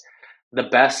ways. The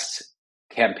best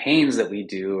campaigns that we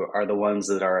do are the ones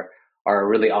that are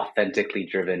really authentically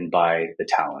driven by the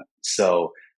talent.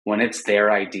 So when it's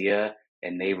their idea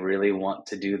and they really want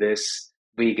to do this,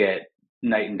 we get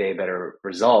night and day better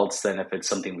results than if it's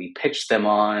something we pitch them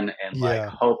on and like Yeah.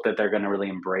 hope that they're going to really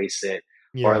embrace it,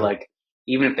 or Yeah. like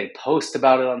even if they post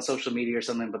about it on social media or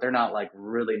something, but they're not like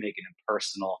really making it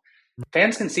personal.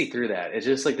 Fans can see through that. It's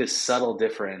just like this subtle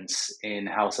difference in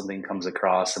how something comes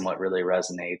across and what really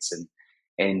resonates.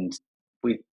 And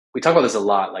we we talk about this a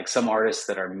lot. Like some artists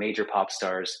that are major pop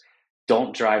stars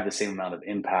don't drive the same amount of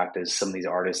impact as some of these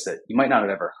artists that you might not have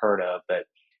ever heard of, that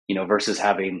versus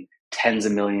having tens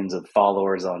of millions of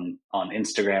followers on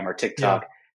Instagram or Yeah. TikTok.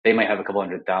 They might have a couple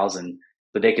 100,000,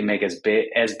 but they can make as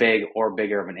big or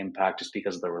bigger of an impact just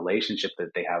because of the relationship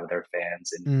that they have with their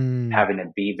fans and Mm, having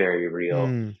it be very real.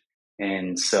 mm,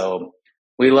 And so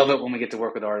we love it when we get to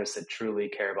work with artists that truly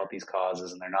care about these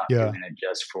causes, and they're not yeah. doing it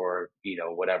just for,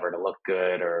 whatever, to look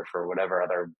good or for whatever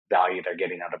other value they're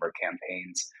getting out of our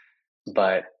campaigns.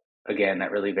 But again, that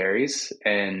really varies.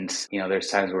 And, there's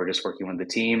times where we're just working with the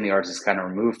team, the artist is kind of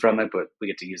removed from it, but we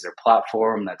get to use their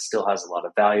platform. That still has a lot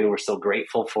of value. We're still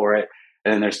grateful for it.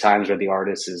 And then there's times where the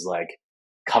artist is like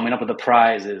coming up with the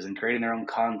prizes and creating their own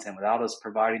content without us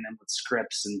providing them with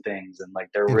scripts and things. And like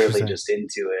they're really Interesting. just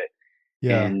into it.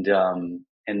 Yeah.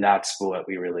 And that's what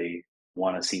we really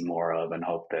want to see more of, and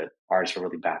hope that artists are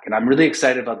really back. And I'm really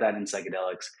excited about that in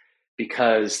psychedelics,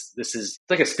 because this is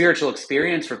like a spiritual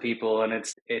experience for people, and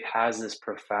it has this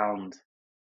profound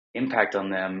impact on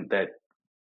them that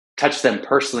touch them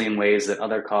personally in ways that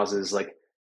other causes, like,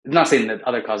 I'm not saying that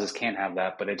other causes can't have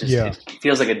that, but Yeah. it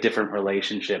feels like a different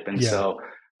relationship. And Yeah. so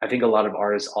I think a lot of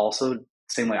artists also,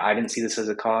 same way I didn't see this as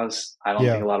a cause, I don't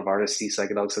think Yeah. a lot of artists see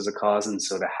psychedelics as a cause. And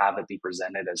so to have it be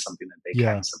presented as something that they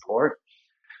Yeah. can support,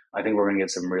 I think we're going to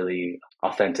get some really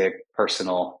authentic,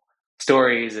 personal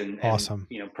stories and Awesome.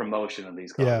 promotion of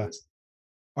these Yeah. causes.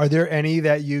 Are there any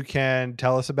that you can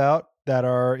tell us about that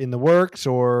are in the works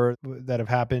or that have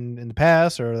happened in the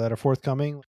past or that are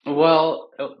forthcoming? Well,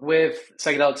 with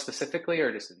psychedelics specifically,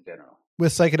 or just in general?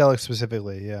 With psychedelics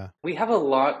specifically, yeah. We have a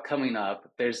lot coming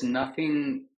up. There's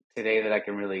nothing today that I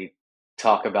can really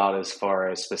talk about as far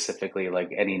as specifically like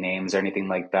any names or anything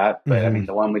like that. But I Mm-hmm. mean,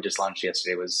 the one we just launched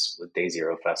yesterday was with Day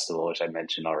Zero Festival, which I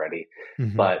mentioned already.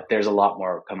 Mm-hmm. But there's a lot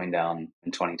more coming down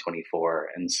in 2024.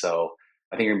 And so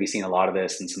I think you're gonna be seeing a lot of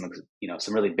this and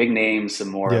some really big names, some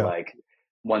more Yeah. like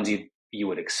ones you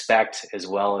would expect, as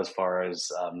well as far as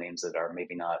names that are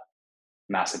maybe not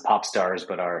massive pop stars,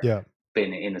 but are Yeah.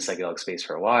 been in the psychedelic space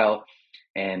for a while.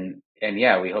 And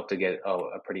yeah, we hope to get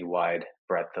a pretty wide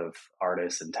breadth of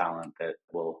artists and talent that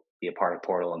will be a part of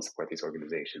Portal and support these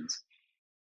organizations.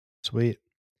 Sweet.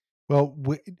 Well,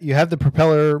 you have the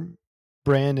Propeller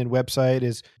brand and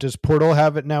website. Does Portal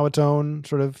have it now its own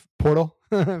sort of portal,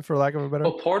 for lack of a better?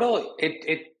 Well, Portal,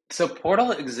 so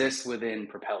Portal exists within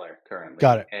Propeller Got currently,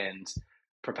 it. and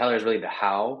Propeller is really the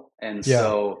how. And Yeah.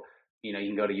 so, you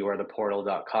can go to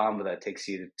youaretheportal.com, but that takes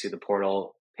you to the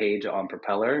Portal page on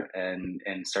Propeller and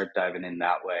start diving in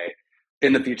that way.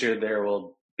 In the future, there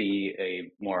will be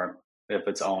a more of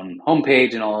its own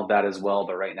homepage and all of that as well.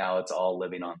 But right now, it's all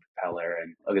living on Propeller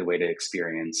and a good way to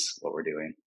experience what we're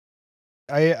doing.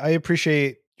 I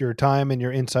appreciate your time and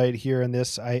your insight here in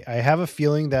this. I have a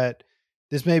feeling that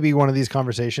this may be one of these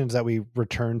conversations that we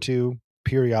return to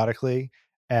periodically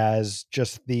as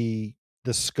just the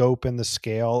scope and the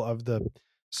scale of the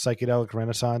psychedelic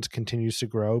renaissance continues to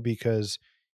grow, because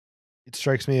it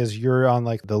strikes me as you're on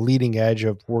like the leading edge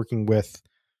of working with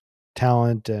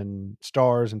talent and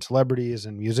stars and celebrities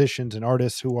and musicians and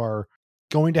artists who are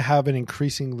going to have an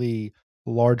increasingly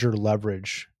larger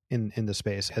leverage in the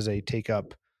space as they take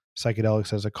up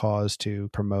psychedelics as a cause to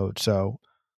promote. So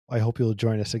I hope you'll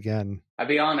join us again. I'd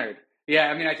be honored. Yeah,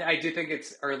 I mean, I do think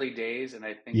it's early days, and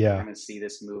I think we're Yeah. going to see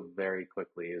this move very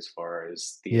quickly as far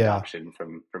as the Yeah. adoption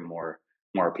from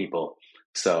more people.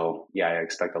 So yeah, I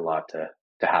expect a lot to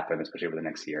happen, especially over the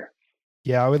next year.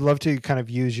 Yeah. I would love to kind of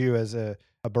use you as a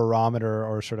barometer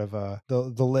or sort of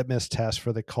the litmus test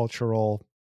for the cultural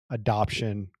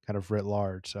adoption kind of writ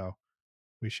large. So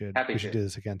we should Happy to. do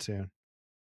this again soon.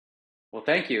 Well,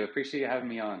 thank you. Appreciate you having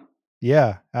me on.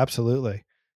 Yeah, absolutely.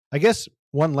 I guess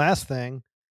one last thing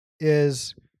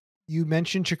is you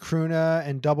mentioned Chacruna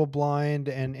and Double Blind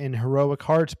and Heroic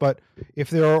Hearts, but if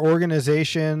there are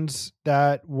organizations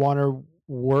that want to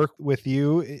work with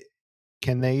you,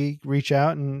 can they reach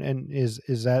out and is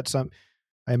that some?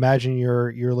 I imagine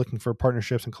you're looking for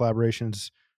partnerships and collaborations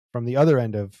from the other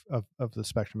end of the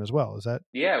spectrum as well. Is that?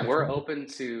 Yeah, we're correct? open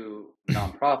to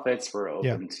nonprofits. We're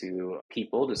Yeah. open to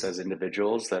people just as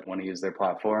individuals that want to use their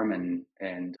platform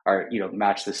and are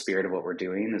match the spirit of what we're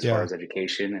doing as far Yeah. as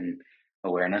education and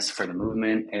awareness for the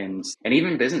movement, and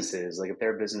even businesses. Like if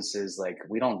there are businesses, like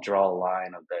we don't draw a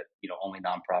line of that only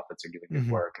nonprofits are doing good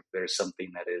Mm-hmm. work. If there's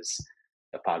something that is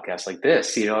a podcast like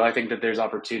this, I think that there's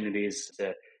opportunities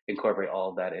to incorporate all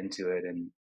of that into it.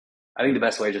 And I think the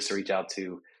best way is just to reach out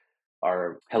to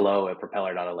our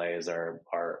hello@propeller.la is our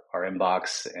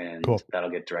inbox, and Cool.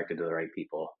 that'll get directed to the right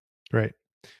people. Great.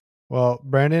 Well,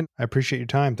 Brandon, I appreciate your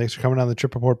time. Thanks for coming on the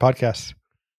Trip Report podcast.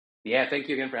 Yeah, thank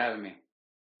you again for having me.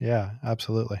 Yeah,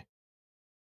 absolutely.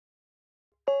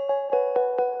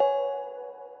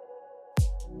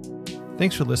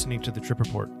 Thanks for listening to the Trip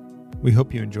Report. We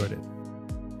hope you enjoyed it.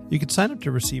 You can sign up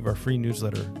to receive our free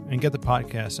newsletter and get the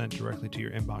podcast sent directly to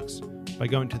your inbox by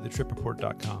going to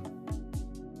thetripreport.com.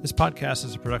 This podcast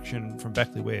is a production from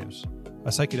Beckley Waves, a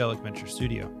psychedelic venture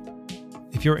studio.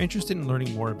 If you're interested in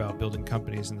learning more about building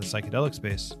companies in the psychedelic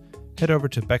space, head over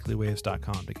to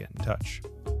beckleywaves.com to get in touch.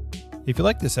 If you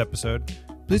like this episode,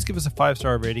 please give us a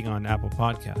 5-star rating on Apple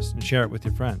Podcasts and share it with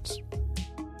your friends.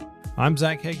 I'm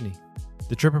Zach Hegney.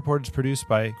 The Trip Report is produced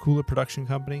by Cooler Production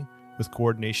Company with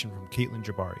coordination from Caitlin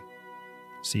Jabari.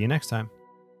 See you next time.